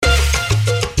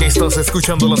Estás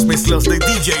escuchando las mezclas de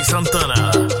DJ Santana.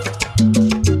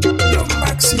 Lo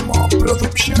Máximo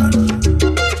Production.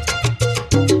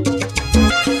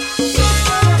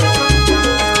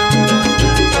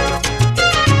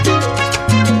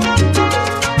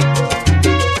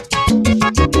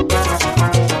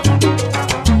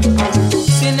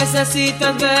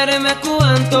 Necesitas verme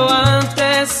cuanto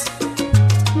antes,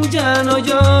 ya no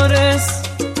llores,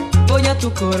 voy a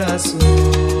tu corazón.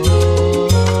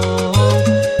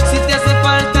 Si te hace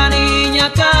falta, niña,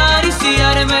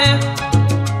 acariciarme,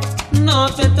 no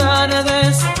te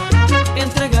tardes,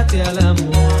 entrégate al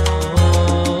amor.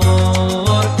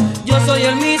 Yo soy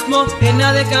el mismo, en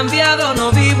nada he cambiado,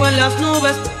 no vivo en las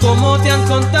nubes, como te han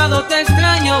contado te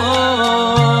extraño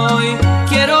hoy.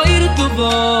 Quiero oír tu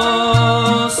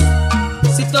voz.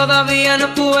 Si todavía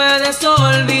no puedes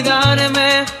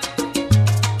olvidarme,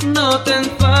 no te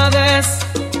enfades,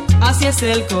 así es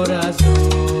el corazón.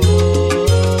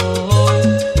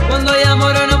 Cuando hay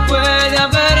amor no puede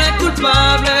haber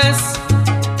culpables,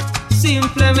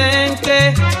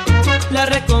 simplemente la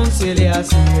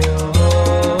reconciliación.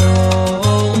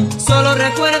 Solo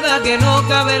recuerda que no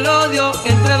cabe el odio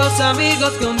entre dos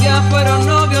amigos que un día fueron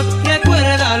novios.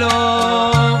 Recuérdalo,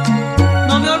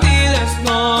 no me olvides,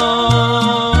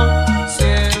 no.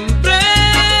 Siempre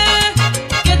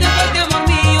que te falte amor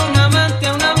mío, un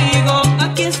amante, un amigo,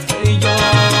 aquí estoy yo.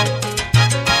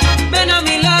 Ven a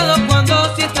mi lado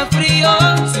cuando sientas frío.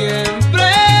 Siempre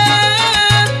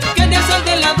que te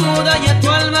asalte la duda y a tu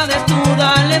alma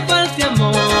desnuda le falte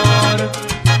amor.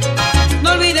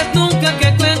 No olvides nunca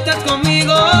que cuentas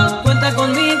conmigo. Cuenta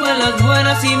conmigo en las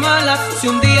buenas y malas. Si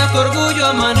un día tu orgullo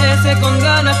amanece con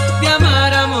ganas de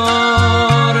amar,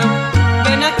 amor,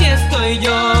 ven, aquí estoy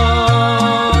yo.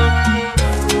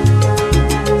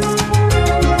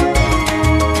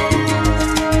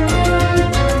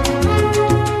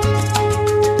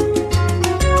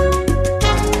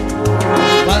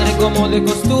 Padre, como de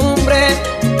costumbre,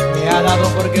 me ha dado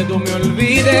porque tú me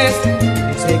olvides.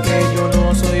 Dice que yo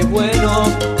no soy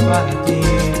bueno para ti.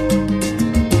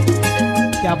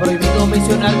 Te ha prohibido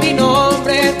mencionar mi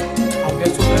nombre, aunque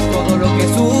sufres todo lo que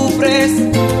sufres.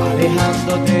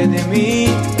 Alejándote de mí,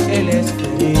 él es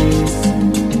feliz.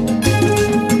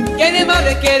 ¿Qué hay de malo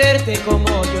de quererte como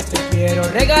yo te quiero?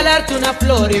 Regalarte una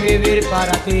flor y vivir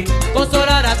para ti.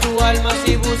 Consolar a tu alma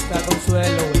si busca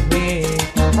consuelo en mí.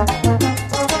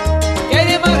 ¿Qué hay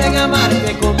de malo en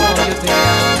amarte como yo te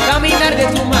amo? Caminar de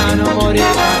tu mano, morir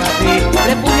para ti.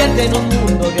 Refugiarte en un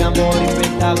mundo de amor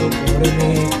inventado por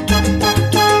mí.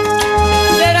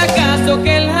 ¿Será acaso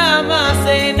que él jamás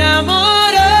se enamoró?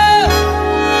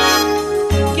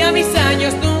 Que a mis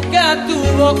años nunca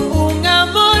tuvo un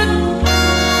amor.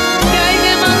 ¿Qué hay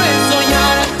de malo en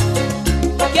soñar?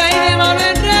 ¿Qué hay de malo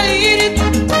en reír?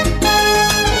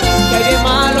 ¿Qué hay de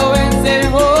malo en ser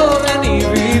joven y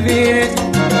vivir?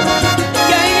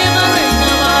 ¿Qué hay de malo en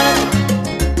amar?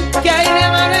 ¿Qué hay de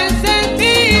malo en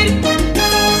sentir?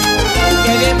 ¿Qué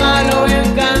hay de malo en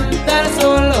cantar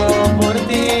solo por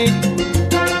ti?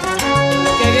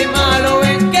 ¿Qué hay de malo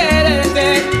en quererte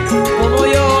como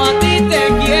yo a ti te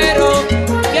quiero?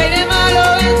 ¿Qué hay de malo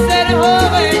en ser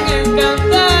joven, en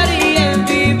cantar y en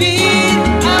vivir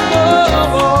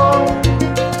amor?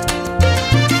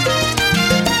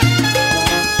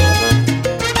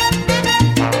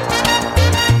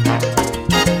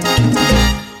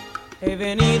 He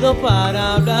venido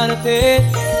para hablarte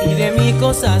y de mis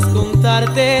cosas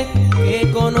contarte,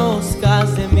 que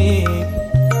conozcas de mí.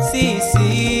 Sí,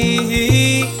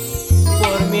 sí,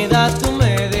 por mi edad tú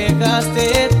me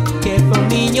dejaste, que fue un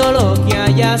niño lo que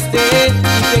hallaste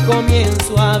y que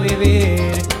comienzo a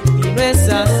vivir, y no es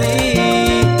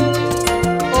así.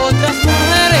 Otras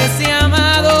mujeres he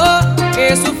amado,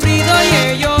 he sufrido y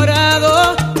he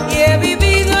llorado, y he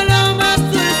vivido lo más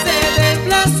dulce del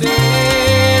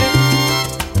placer.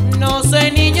 No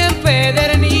soy niño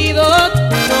empedernido,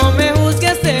 no me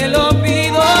juzgues, te lo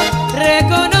pido.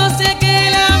 Reconoce que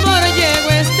el amor llegó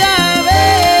esta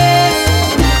vez.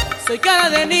 Soy cara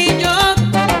de niño,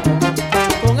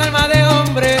 con alma de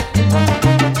hombre.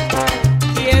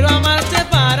 Quiero amarte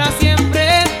para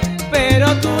siempre, pero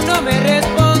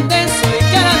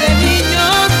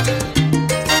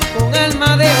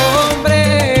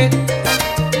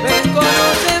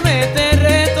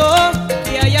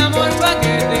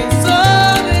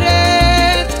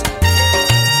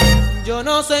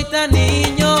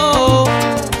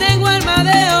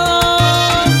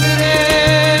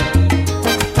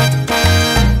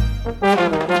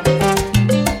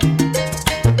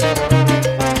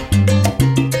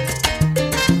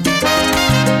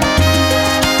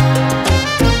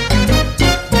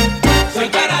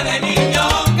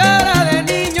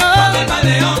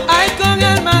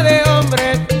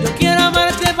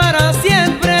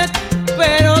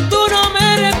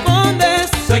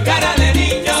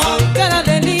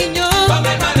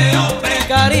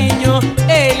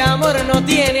amor no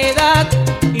tiene edad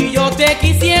y yo te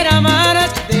quisiera amar.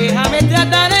 Déjame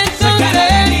tratar entonces. Soy cara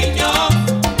de niño,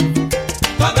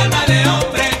 con alma de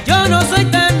hombre. Yo no soy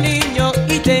tan niño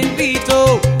y te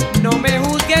invito, no me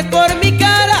juzgues por mi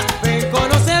cara, ven,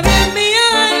 conoce bien mi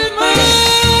alma.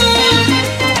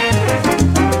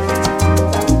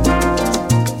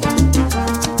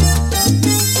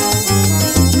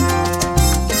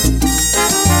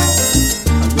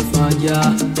 Algo falla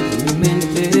en mi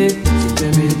mente,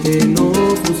 simplemente no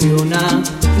funciona,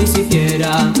 ni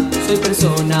siquiera soy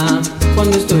persona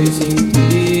cuando estoy sin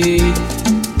ti.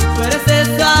 Tú eres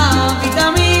esa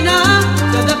vitamina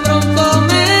que de pronto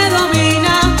me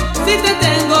domina. Si te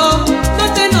tengo, no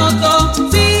te noto.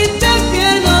 Si te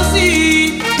pierdo,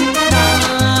 sí.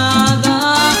 Nada,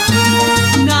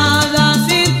 nada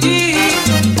sin ti.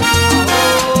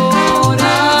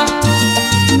 Ahora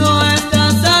no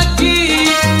estás aquí.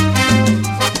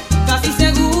 Casi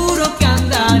seguro que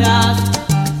andarás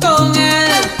con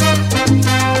él.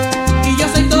 Y yo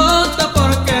soy tonta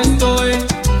porque estoy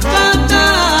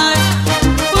fatal,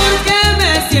 porque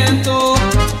me siento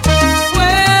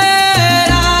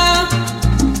fuera.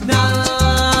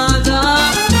 Nada,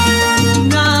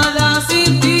 nada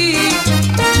sin ti.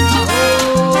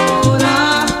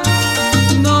 Ahora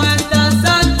no estás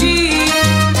aquí.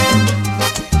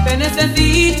 Te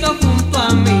necesito junto a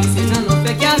mí, si no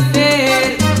sé qué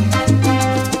hacer.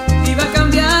 Iba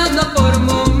cambiando por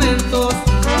momentos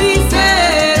mi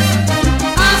ser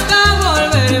hasta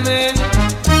volverme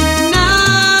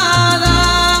nada.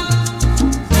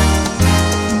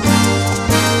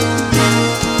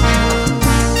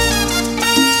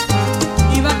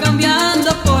 Iba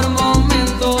cambiando por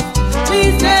momentos mi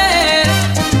ser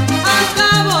hasta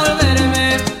volverme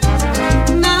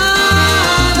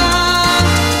nada.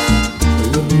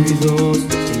 Oigo ruidos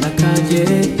en la calle,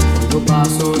 oigo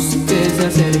pasos que se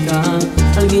acercan.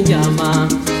 Alguien llama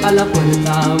a la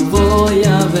puerta, voy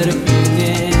a ver quién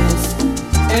es.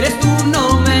 Eres tú,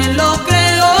 no me lo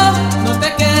creo. No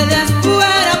te quedes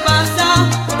fuera, pasa.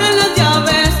 Ten las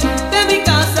llaves de mi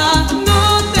casa, no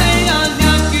te irás de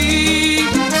aquí.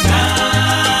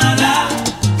 Nada,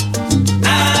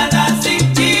 nada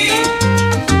sin ti.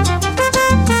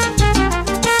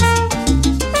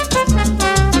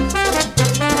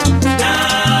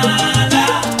 Nada,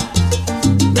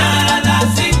 nada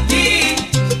sin ti.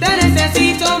 Te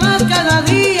necesito más cada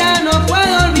día, no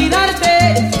puedo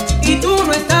olvidarte y tú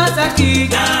no estás aquí.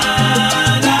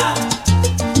 Nada,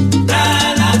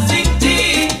 nada sin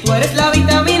ti. Tú eres la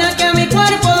vitamina que mi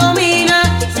cuerpo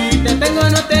domina. Si te tengo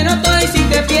no te noto y si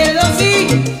te pierdo sí.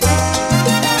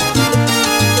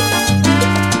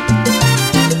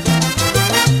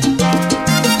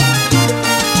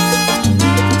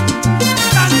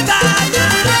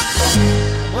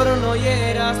 Amor, no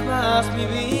hieras más mi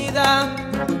vida.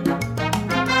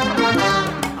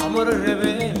 Amor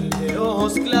rebelde,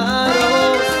 ojos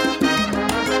claros.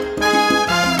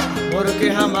 Amor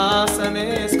que jamás han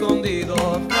escondido,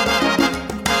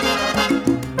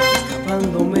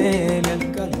 escapándome en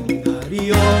el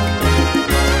calendario.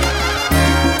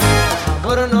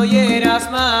 Amor, no hieras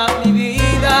más mi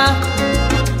vida.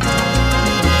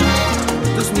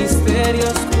 Tus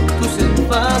misterios, tus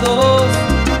enfados.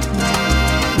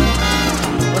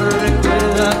 Amor,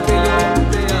 recuerda que yo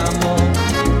te amo.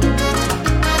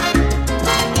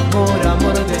 Amor,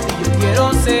 amor, de ti yo quiero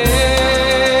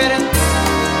ser.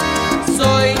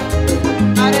 Soy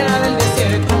arena del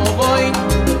desierto, voy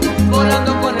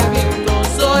volando con el viento.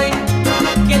 Soy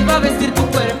quien va a vestir tu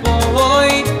cuerpo,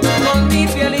 voy con mi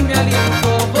piel y mi aliento.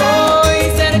 Voy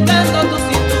cercando tu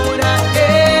cintura,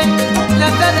 la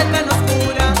tarde tan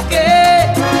oscura que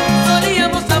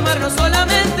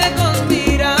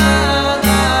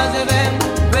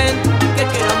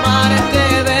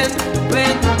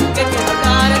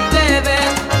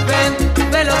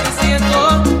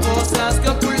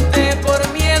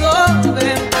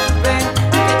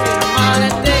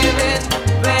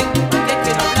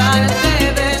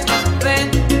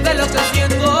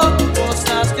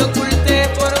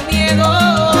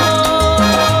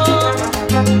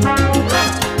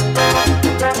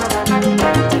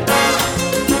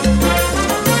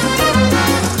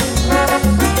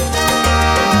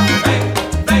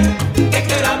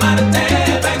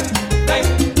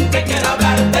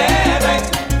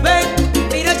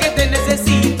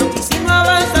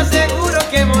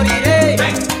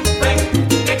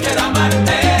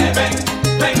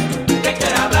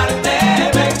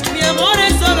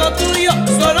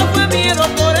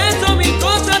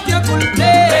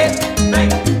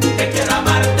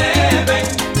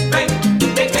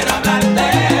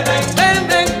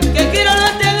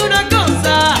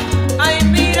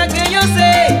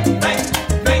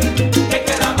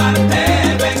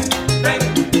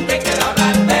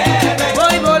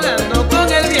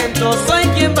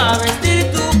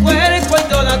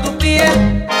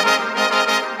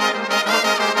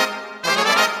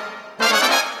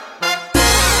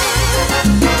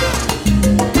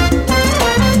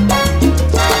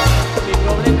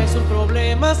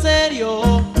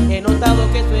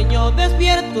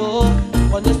siento.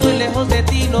 Cuando estoy lejos de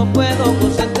ti no puedo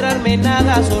concentrarme en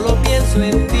nada, solo pienso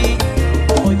en ti.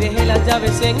 Hoy dejé las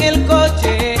llaves en el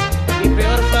coche y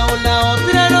peor fue aún la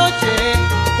otra noche,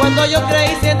 cuando yo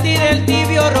creí sentir el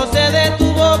tibio roce de tu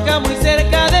boca muy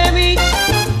cerca de mí.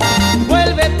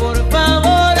 Vuelve por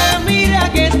favor, mira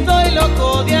que estoy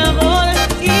loco de amor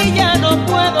y ya no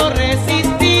puedo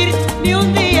resistir ni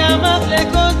un día más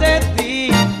lejos de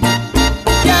ti.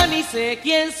 Ya ni sé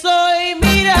quién soy,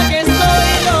 mira que estoy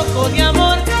loco de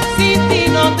amor, sin ti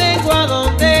no tengo a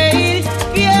dónde ir.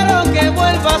 Quiero que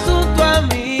vuelvas junto a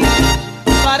mí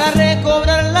para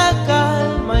recobrar la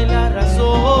calma y la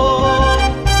razón,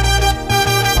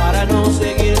 para no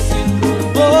seguir sin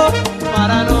rumbo,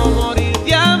 para no morir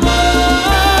de amor.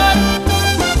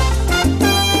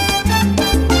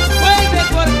 Vuelve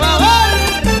por favor.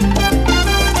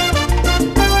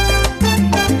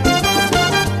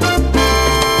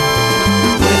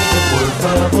 Vuelve por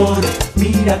favor,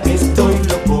 mira que estoy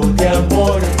loco de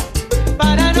amor.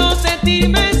 Para no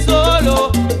sentirme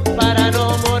solo, para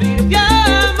no morir de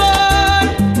amor.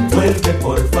 Vuelve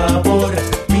por favor,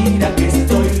 mira que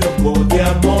estoy loco de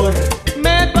amor.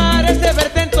 Me parece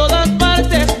verte en todas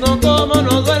partes, no como,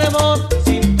 no duermo,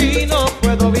 sin ti no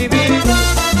puedo vivir.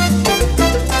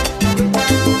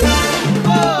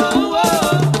 Oh,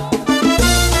 oh.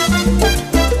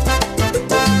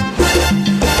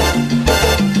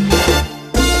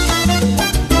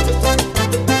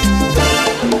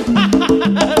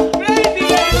 Crazy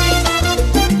lady.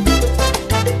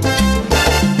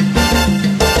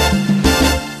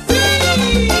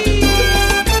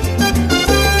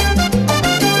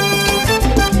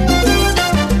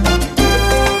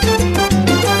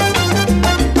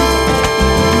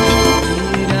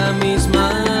 Mira, mis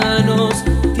manos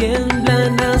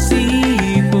tiemblan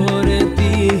así por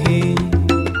ti.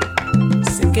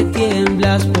 Sé que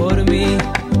tiemblas por mí.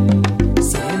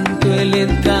 Siento el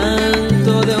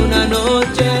encanto de una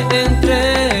noche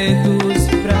entre tus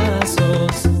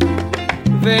brazos.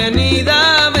 Ven y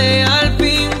dame al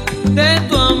fin de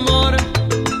tu amor,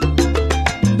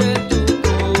 de tu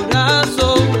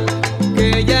corazón,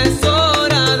 que ya es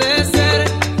hora de ser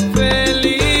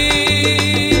feliz.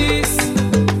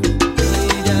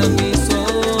 Mira, mis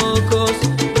ojos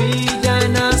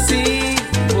brillan así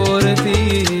por ti.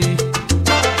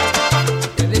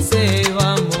 Te deseo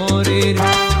a morir.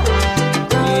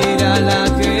 Mira la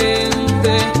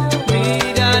gente,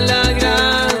 mira la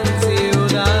gran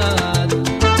ciudad.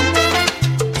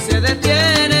 Se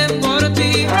detienen por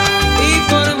ti y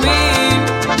por mí.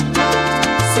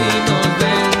 Si nos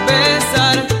ven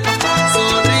besar,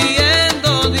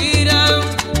 sonriendo dirán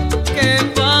que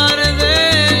par de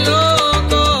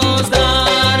locos.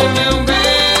 Darme un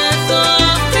beso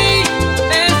así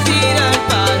es ir al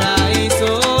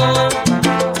paraíso.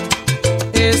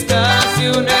 Es casi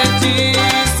un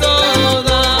hechizo.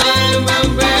 Darme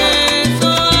un beso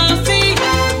así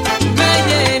me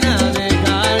llena de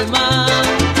calma,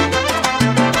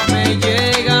 me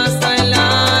llega hasta el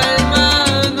alma,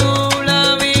 nubla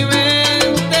mi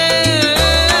mente.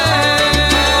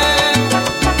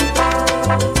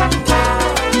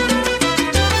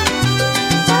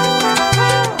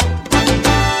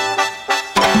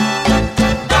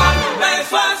 Dame un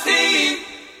beso así,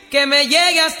 Que me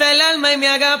llegue hasta el alma y me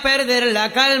haga perder la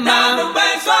dame calma. un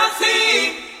beso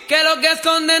así, Que lo que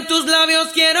esconden tus labios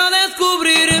quiero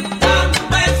descubrir. dame un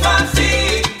beso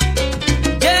así,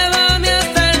 Llévame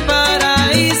hasta el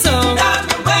paraíso,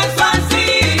 dame un beso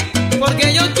así,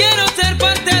 porque yo quiero ser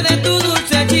parte de tu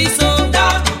dulce hechizo.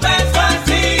 dame un beso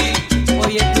así,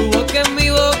 Oye, tu boca en mi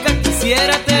boca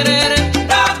quisiera tener.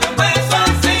 dame un beso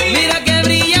así. Mira que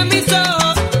brillan mis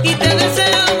ojos y te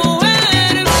deseo,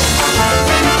 mujer.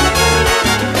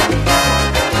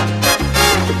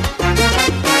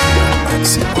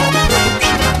 Máximo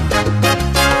Production.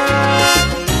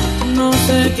 No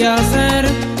sé qué hacer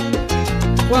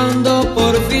cuando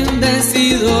por fin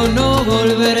decido no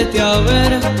volverte a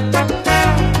ver.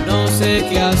 No sé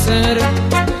qué hacer.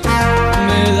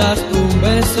 Me das un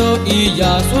beso y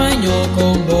ya sueño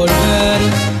con volver.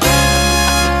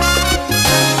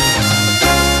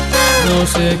 No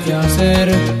sé qué hacer.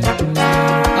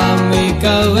 A mi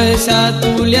cabeza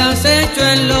tú le has hecho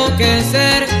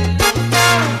enloquecer.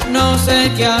 No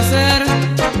sé qué hacer.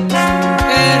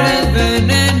 Eres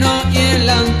veneno y el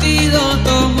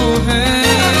antídoto, mujer.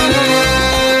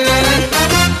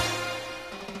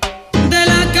 De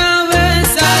la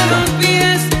cabeza a los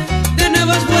pies, de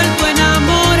nuevo has vuelto a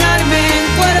enamorarme en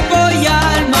cuerpo y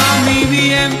alma, mi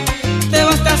bien. Te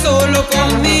basta solo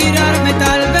con mirarme,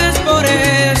 tal vez por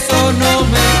eso no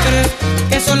me crees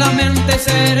que solamente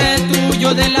seré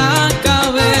tuyo de la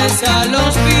cabeza a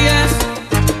los pies.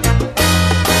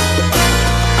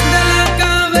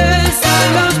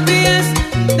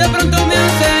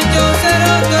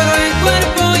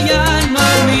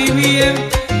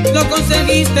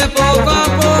 conseguiste poco a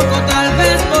poco, tal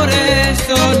vez por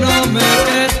eso no me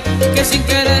crees, que sin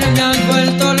querer me han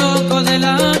vuelto loco de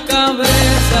la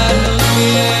cabeza a los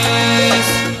pies.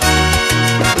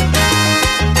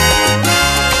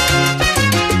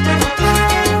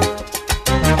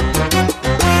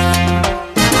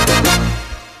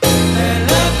 De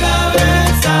la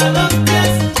cabeza a los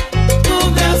pies, tú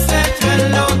me has hecho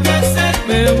enloquecer.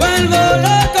 Me vuelvo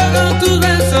loco con tus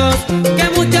besos, que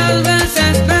muchas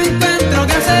veces me encuentro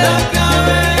que hacer. De la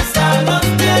cabeza a los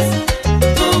pies,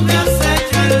 tú me has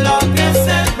hecho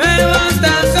enloquecer. Me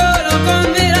basta solo con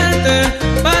mirarte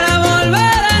para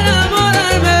volver a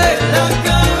enamorarme. De la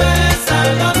cabeza a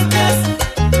los pies,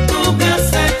 tú me has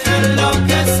hecho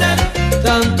enloquecer.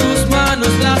 Dan tus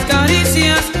manos las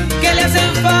caricias que le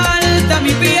hacen falta a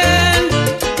mi piel.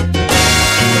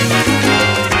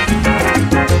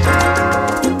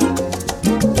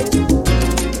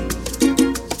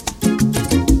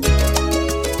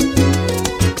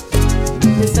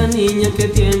 Esa niña que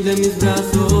tiende mis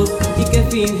brazos y que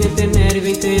finge tener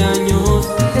 20 años.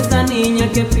 Esa niña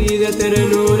que pide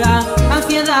ternura,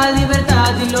 ansiedad,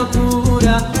 libertad y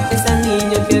locura. Esa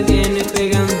niña que viene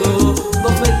pegando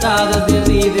bofetadas de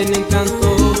vida en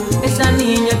encanto. Esa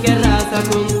niña que arrasa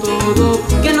con todo,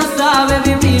 que no sabe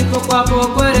vivir, poco a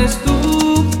poco eres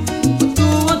tú.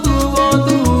 O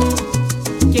tú,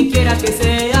 quien quiera que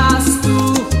seas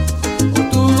tú.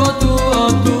 O tú,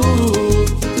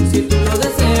 si tú lo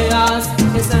deseas.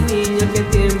 Esa niña que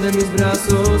tiende mis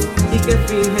brazos y que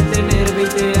finge tener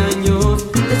 20 años.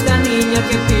 Esa niña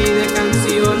que pide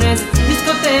canciones,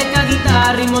 discoteca,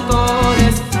 guitarra y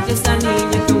motores. Esa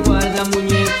niña que guarda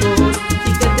muñecos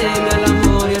y que tenga el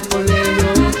amor y el colegio.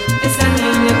 Esa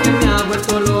niña que me ha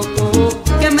vuelto loco,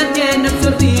 que me tiene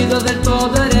absorbido del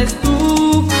todo, eres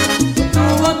tú.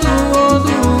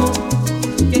 Tú,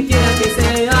 quien quiera que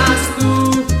seas tú.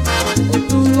 O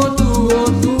tú,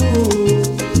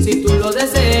 si tú lo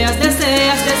deseas, deseas.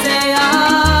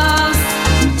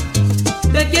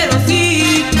 Te quiero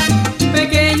así,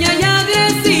 pequeña y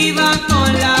agresiva con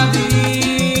la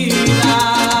vida.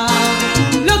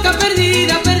 Loca,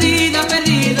 perdida.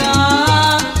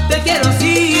 Te quiero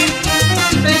así,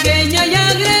 pequeña y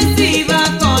agresiva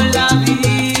con la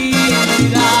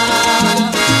vida.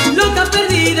 Loca,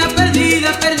 perdida.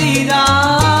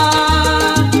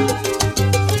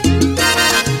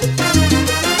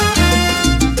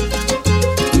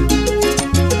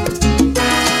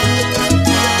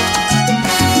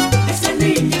 Esa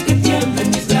niña que tiembla en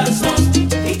mis brazos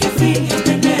y que finge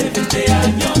tener 20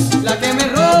 años. La que me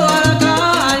roba la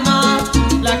calma,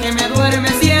 la que me duerme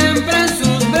siempre en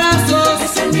sus brazos.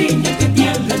 Esa niña que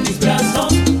tiembla en mis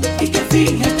brazos y que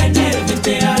finge tener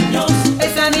 20 años.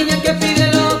 Esa niña que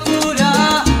pide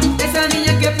locura, esa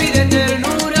niña que pide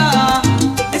ternura.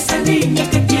 Esa niña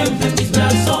que tiembla en mis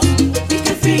brazos y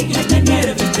que finge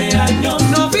tener 20 años.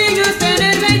 No finges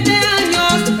tener 20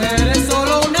 años, eres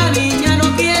solo una niña,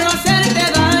 no quiero hacerte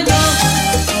daño.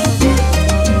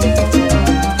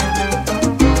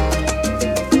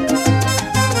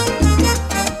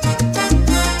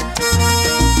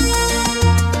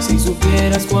 Si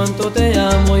supieras cuánto te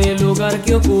amo y el lugar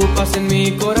que ocupas en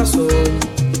mi corazón,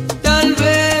 tal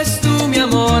vez tú, mi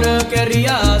amor,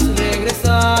 querrías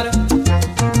regresar.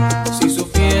 Si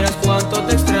supieras cuánto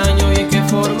te extraño y en qué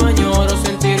forma añoro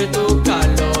sentir tu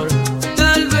calor,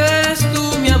 tal vez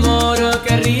tú, mi amor,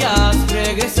 querrías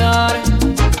regresar.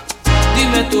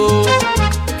 Dime tú,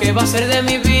 ¿qué va a ser de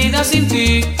mi vida sin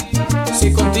ti?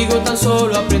 Si contigo tan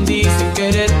solo aprendí sin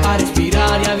querer a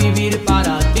respirar y a vivir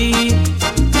para ti.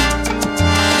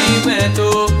 Dime tú,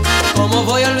 ¿cómo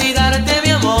voy a olvidarte,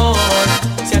 mi amor?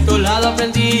 Si a tu lado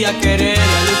aprendí a querer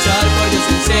y a luchar, por Dios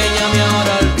enséñame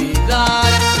ahora a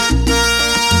olvidar.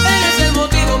 Eres el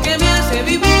motivo que me hace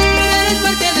vivir, eres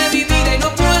parte de mi vida y no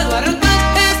puedo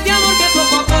arrancar este amor que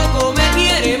poco a poco me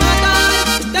quiere matar.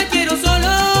 Te quiero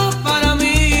solo para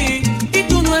mí y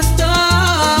tú no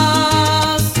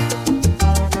estás.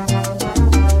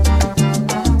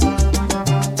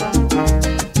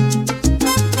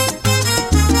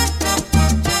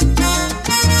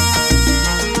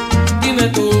 Dime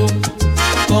tú,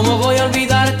 ¿cómo voy a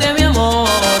olvidarte, mi amor?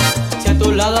 Si a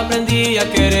tu lado aprendí a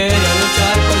querer y a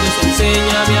luchar, por Dios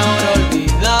enséñame ahora a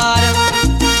olvidar.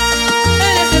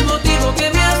 Eres el motivo que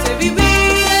me hace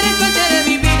vivir, eres parte de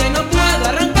mi vida y no puedo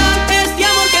arrancar este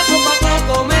amor que poco a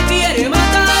poco me quiere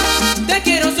matar. Te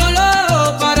quiero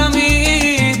solo para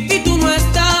mí y tú no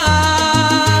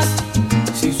estás.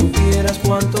 Si supieras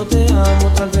cuánto te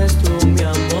amo, tal vez tú, mi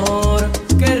amor,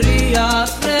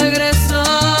 querrías regresar.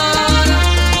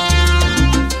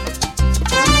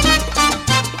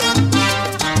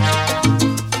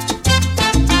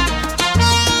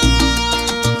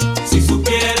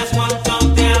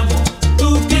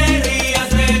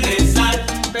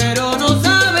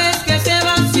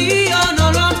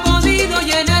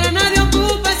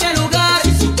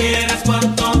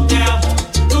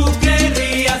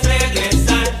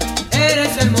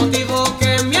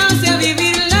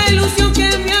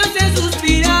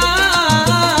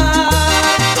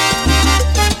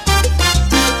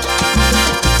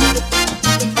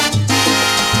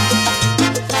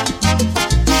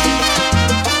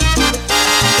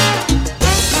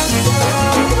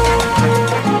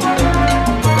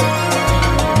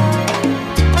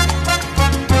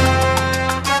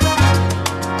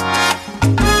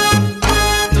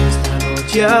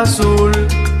 noche azul,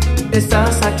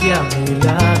 estás aquí a mi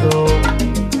lado.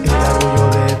 El arrullo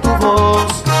de tu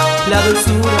voz, la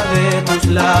dulzura de tus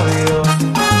labios.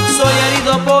 Soy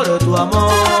herido por tu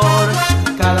amor.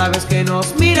 Cada vez que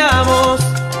nos miramos,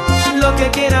 lo que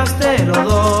quieras te lo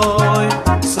doy.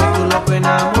 Soy tu loco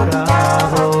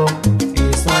enamorado.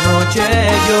 Esta noche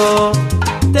yo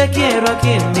te quiero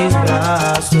aquí en mis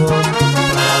brazos,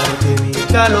 para darte mi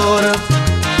calor,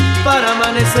 para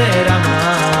amanecer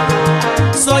amado.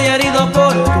 Soy herido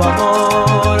por tu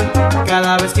amor.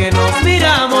 Cada vez que nos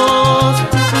miramos,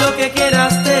 lo que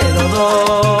quieras te lo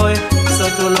doy.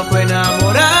 Soy tu loco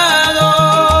enamorado.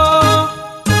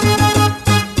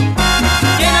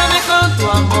 Lléname con tu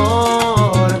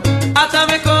amor,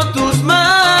 átame con tus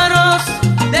manos,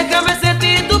 déjame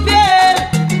sentir tu piel,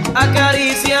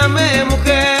 acaríciame,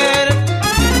 mujer.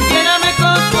 Lléname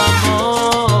con tu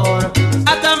amor,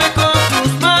 átame con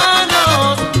tus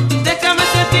manos, déjame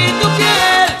sentir tu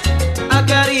piel,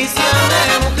 acaríciame,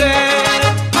 mujer.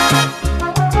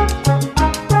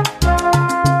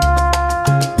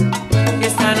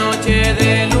 Esta noche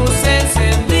de luz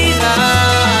encendida,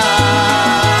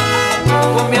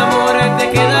 con mi amor te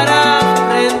quedarás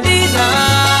prendida.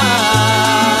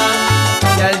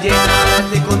 Y al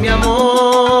llenarte con mi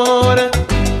amor,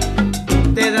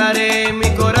 te daré mi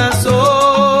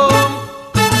corazón.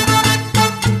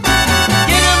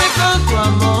 Lléname con tu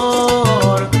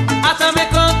amor, átame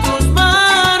con tus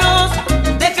manos,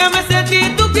 déjame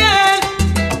sentir tu piel,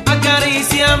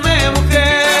 acaríciame,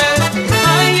 mujer.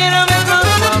 Ay, lléname con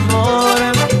tu amor,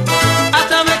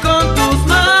 átame con tus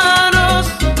manos,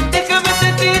 déjame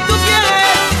sentir tu piel,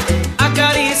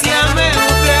 acaríciame,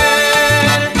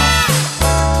 mujer.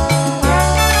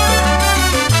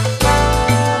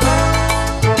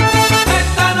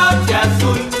 Esta noche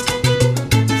azul,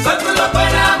 soy tu loco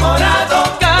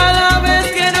enamorado. Cada vez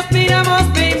que nos miramos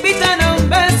me invitan a un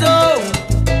beso,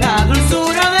 la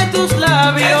dulzura de tus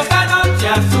labios. Esta noche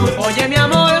azul, Oye, mi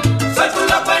amor, soy tu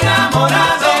loco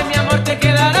enamorado. de mi amor te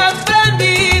quedarás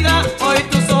prendida. Hoy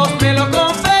tus ojos me lo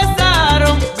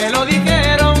confesaron, me lo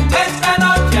dijeron. Esta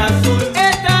noche azul,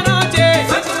 Esta noche,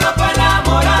 soy tu loco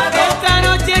enamorado. esta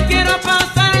noche quiero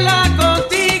pasarla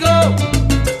contigo,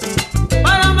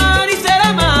 para amar y ser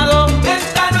amado.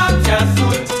 Esta noche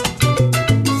azul,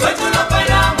 soy tu loco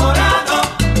enamorado.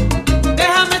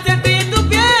 Déjame sentir tu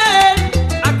piel,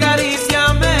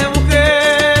 acaríciame,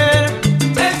 mujer.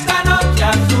 Esta noche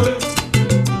azul,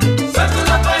 soy tu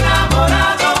loco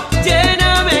enamorado.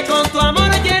 Lléname con tu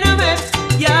amor, lléname,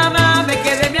 llámame,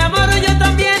 que de mi amor yo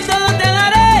también todo te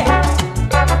daré.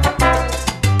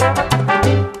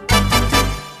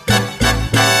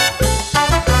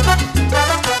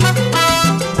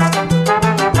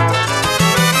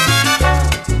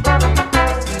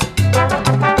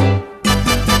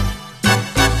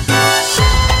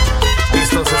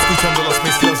 Estás escuchando las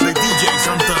mezclas de DJ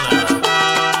Santana.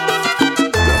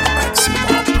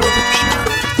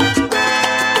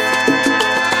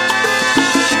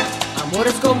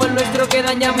 Amores como el nuestro que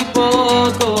daña muy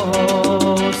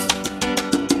pocos.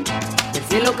 Del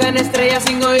cielo caen estrellas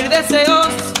sin oír deseos.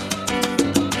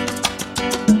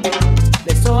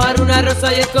 Deshojar una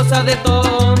rosa y es cosa de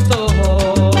tontos.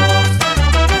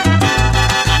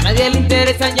 A nadie le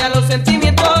interesan ya los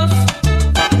sentimientos.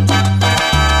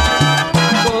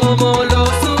 Como los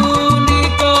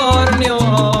unicornios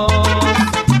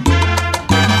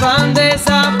van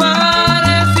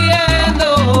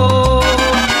desapareciendo.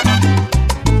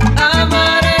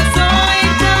 Amar es hoy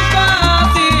tan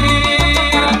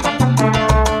fácil,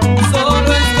 solo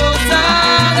es cosa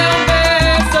de un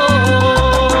beso.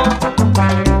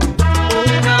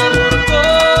 Un amor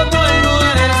como el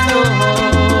nuestro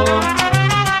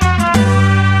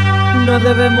no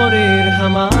debe morir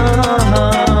jamás.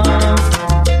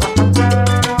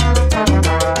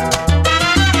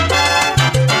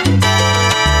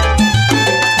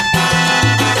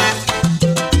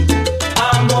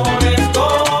 Amores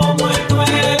como el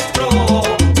nuestro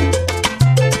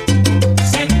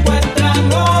se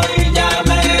encuentran hoy ya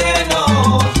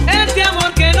menos. Este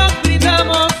amor que nos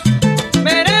brindamos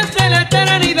merece la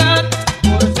eternidad,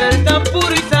 por ser tan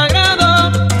puro y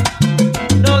sagrado,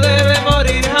 no debe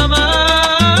morir jamás.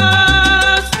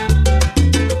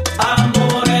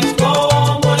 Amores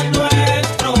como el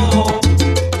nuestro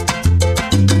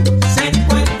se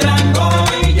encuentran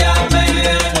hoy ya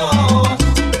menos.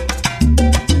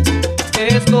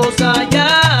 Es cosa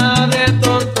ya de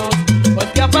tontos, pues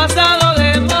que ha pasado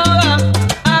de moda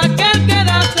aquel que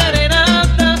da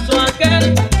serenatas o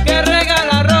aquel que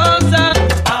regala rosas.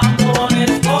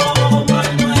 Amores como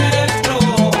el nuestro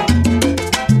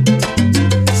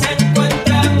se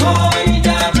encuentran hoy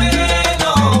ya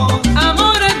menos. Amor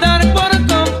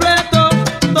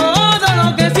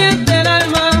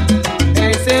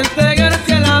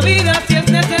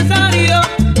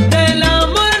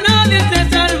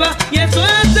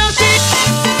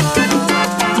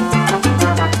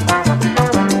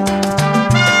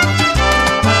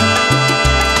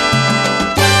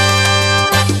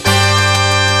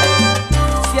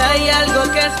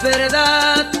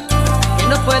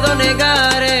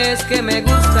es que me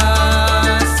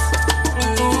gustas.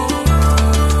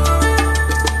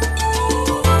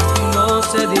 No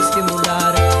sé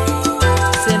disimular,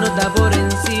 se nota por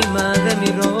encima de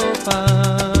mi ropa.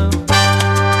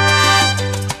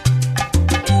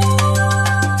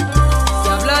 Si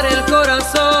hablara el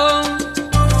corazón,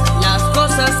 las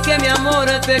cosas que mi amor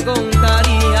te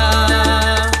contaría.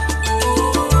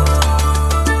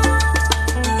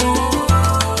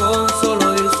 Con solo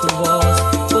oír su voz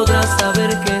podrás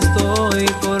saber que estoy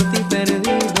por ti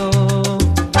perdido.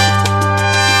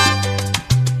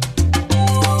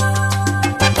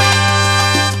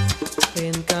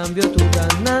 En cambio tú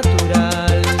tan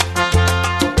natural,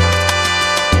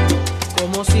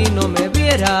 como si no me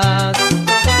vieras.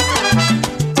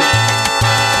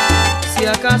 Si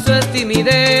acaso es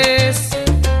timidez,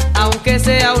 aunque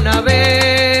sea una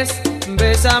vez,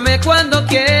 bésame cuando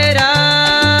quieras,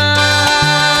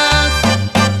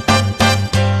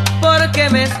 porque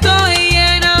me estoy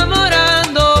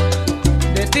enamorando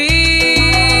de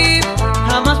ti.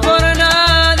 Jamás por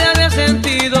nadie había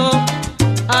sentido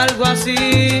algo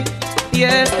así, y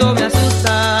esto me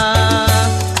asusta,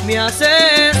 me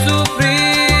hace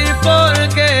sufrir,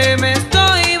 porque me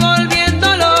estoy volviendo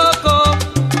loco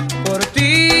por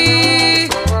ti.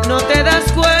 No te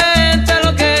das cuenta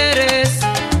lo que eres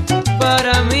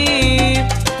para mí,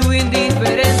 tu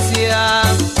indiferencia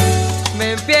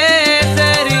me empieza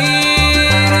a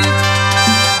herir.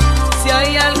 Si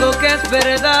hay algo que es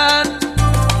verdad,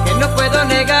 que no puedo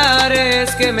negar,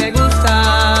 es que me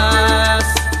gustas.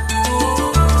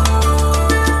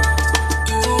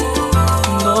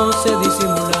 No sé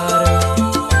disimular,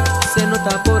 se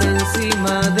nota por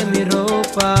encima de mi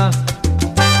ropa.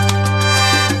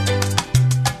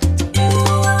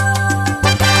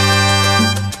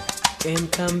 En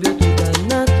cambio tú tan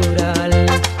natural,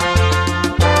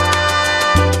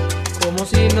 como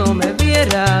si no me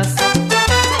vieras.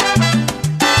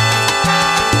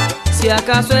 Si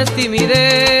acaso es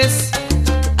timidez,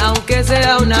 aunque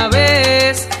sea una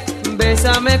vez,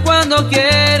 bésame cuando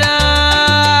quieras,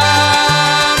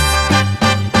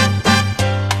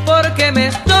 porque me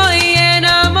estoy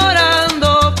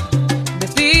enamorando de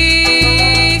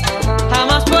ti.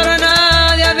 Jamás por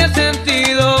nadie había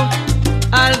sentido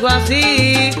algo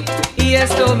así, y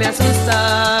esto me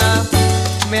asusta,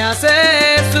 me hace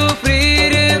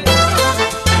sufrir.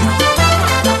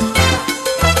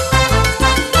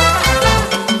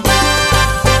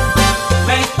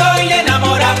 Me estoy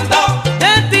enamorando,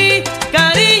 De ti,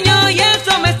 cariño, y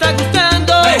eso me está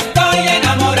gustando. me estoy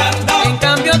enamorando, En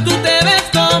cambio tú te ves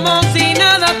como si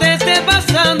nada te esté me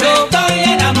pasando. estoy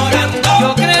enamorando,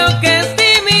 Yo creo que es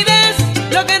timidez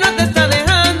lo que no te está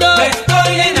dejando. me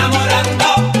estoy enamorando.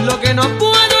 Lo que no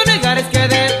puedo negar es que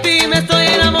de ti me estoy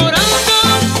enamorando.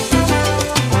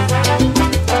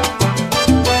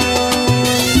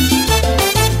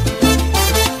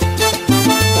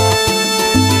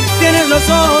 Tienes los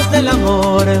ojos del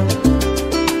amor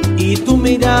y tu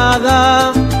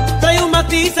mirada trae un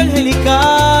matiz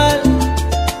angelical,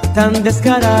 tan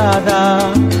descarada.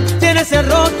 Tienes el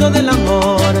rostro del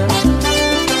amor,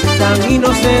 tan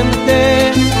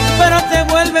inocente, pero te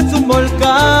vuelves un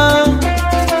volcán.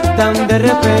 Tan de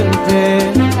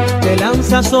repente te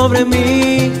lanzas sobre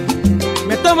mí,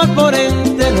 me tomas por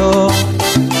entero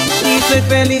y soy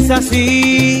feliz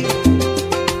así.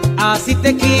 Así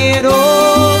te quiero.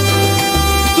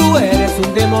 Tú eres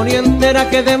un demonio entera,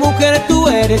 que de mujer tú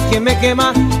eres quien me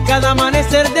quema cada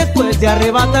amanecer después de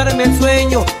arrebatarme el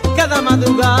sueño cada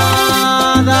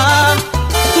madrugada.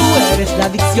 Tú eres la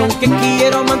adicción que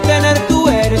quiero mantener, tú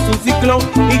eres un ciclón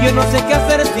y yo no sé qué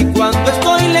hacer si cuando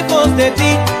estoy lejos de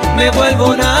ti me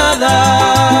vuelvo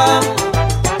nada.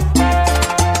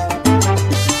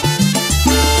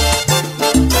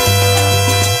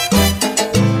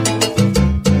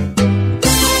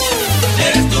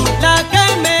 Eres tú, La que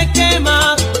me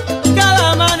quema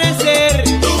cada amanecer,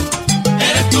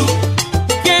 eres tú,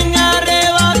 quien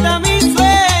arrebata mis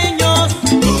sueños,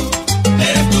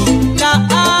 eres tú,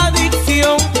 la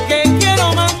adicción que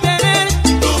quiero mantener.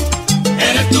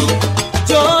 eres tú.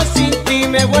 Yo sin ti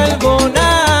me vuelvo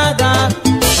nada.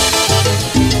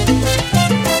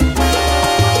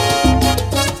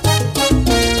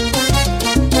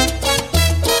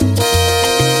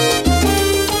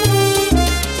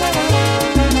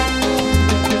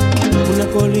 Una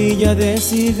colilla de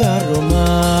cigarro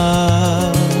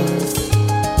más,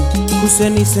 un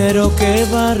cenicero que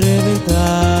va a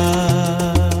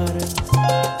reventar.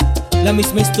 La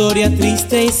misma historia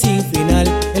triste y sin final,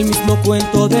 el mismo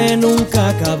cuento de nunca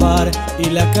acabar y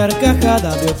la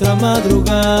carcajada de otra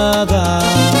madrugada.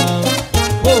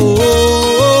 Oh, oh, oh,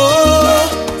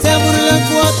 oh. Se burlan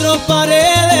cuatro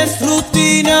paredes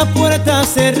una puerta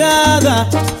cerrada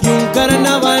y un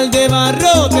carnaval de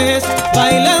barrotes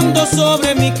bailando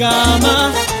sobre mi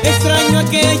cama. Extraño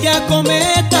aquella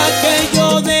cometa que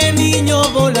yo de niño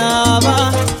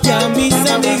volaba y a mis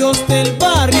amigos del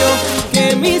barrio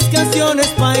que mis canciones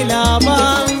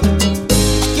bailaban.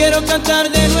 Quiero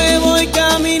cantar de nuevo y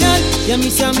caminar y a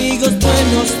mis amigos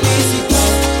buenos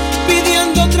visitar,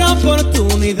 pidiendo otra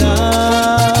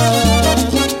oportunidad.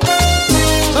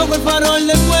 Bajo el farol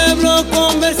del pueblo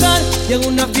conversar y en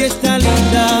una fiesta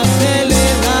linda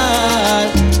celebrar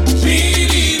mi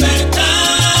libertad.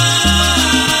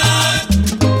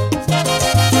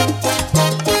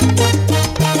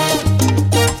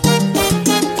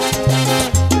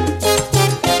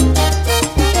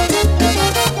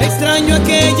 Extraño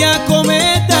aquella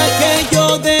cometa que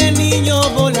yo de niño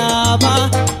volaba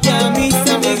y a mis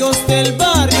amigos del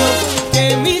barrio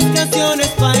que mis canciones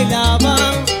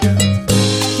bailaban.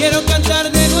 Quiero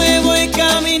cantar de nuevo y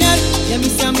caminar y a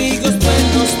mis amigos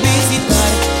buenos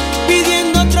visitar,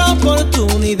 pidiendo otra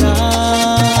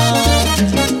oportunidad.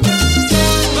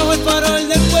 Bajo el farol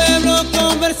del pueblo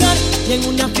conversar y en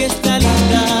una fiesta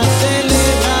linda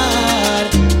celebrar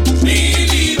Mi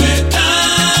libertad.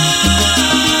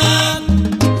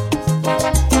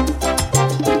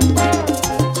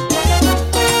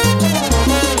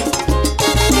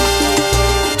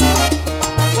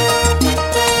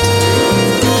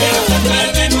 Quiero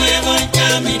cantar de nuevo y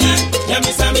caminar y a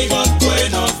mis amigos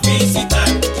buenos visitar.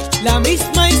 la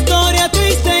misma historia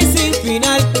triste y sin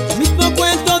final, mismo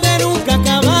cuento de nunca Quiero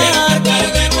acabar.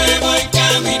 cantar de nuevo y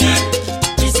caminar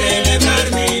y celebrar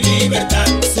mi libertad.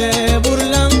 Se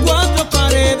burlan cuatro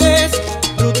paredes,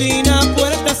 rutina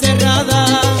puerta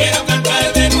cerrada. Quiero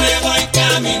cantar de nuevo y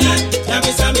caminar y a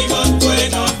mis amigos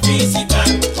buenos visitar.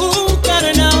 Un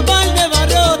carnaval de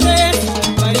barrotes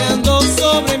bailando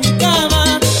sobre mi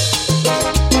cama.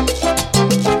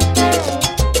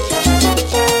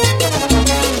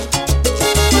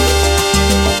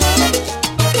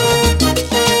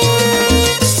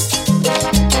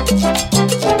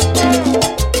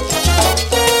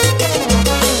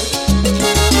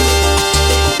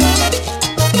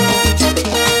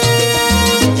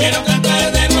 Quiero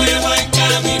cantar de nuevo y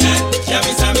caminar y a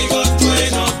mis amigos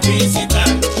buenos visitar.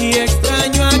 Y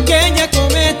extraño aquella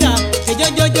cometa que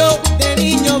yo de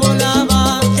niño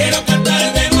volaba. Quiero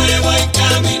cantar de nuevo y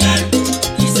caminar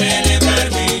y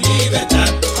celebrar mi libertad.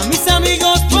 A mis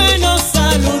amigos buenos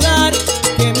saludar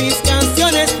que mis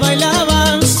canciones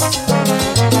bailaban.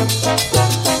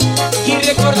 Y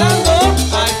recordando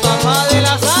al papá de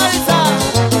la salsa,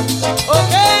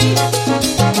 ok,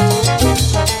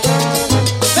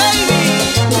 baby,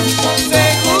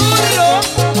 seguro.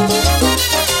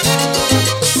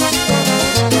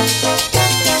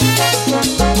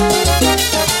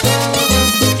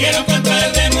 Quiero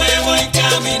cantar de nuevo y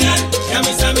caminar y a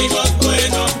mis amigos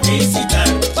buenos visitar.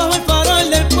 Bajo el farol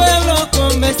del pueblo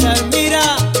conversar, mira,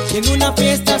 y en una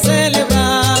fiesta celebrar.